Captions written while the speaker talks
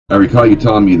I recall you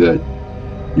telling me that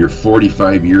you're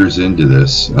 45 years into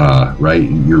this, right?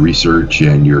 Your research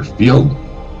and your field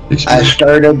experience. I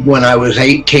started when I was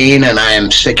 18 and I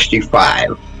am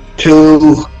 65.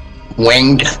 Two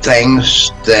winged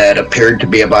things that appeared to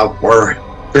be about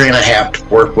 3.5 to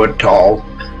 4 foot tall,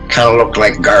 kind of looked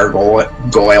like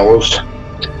gargoyles,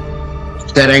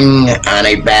 sitting on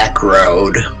a back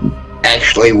road,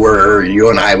 actually where you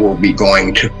and I will be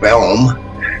going to film,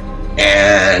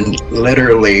 and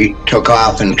literally took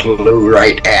off and flew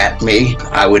right at me.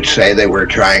 I would say they were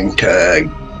trying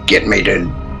to get me to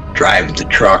drive the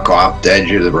truck off the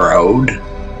edge of the road.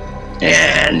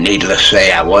 And needless to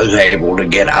say, I was able to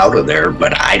get out of there,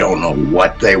 but I don't know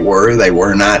what they were. They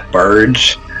were not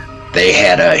birds. They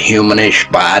had a humanish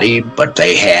body, but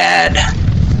they had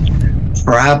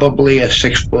probably a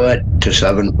 6 foot to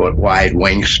 7 foot wide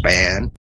wingspan.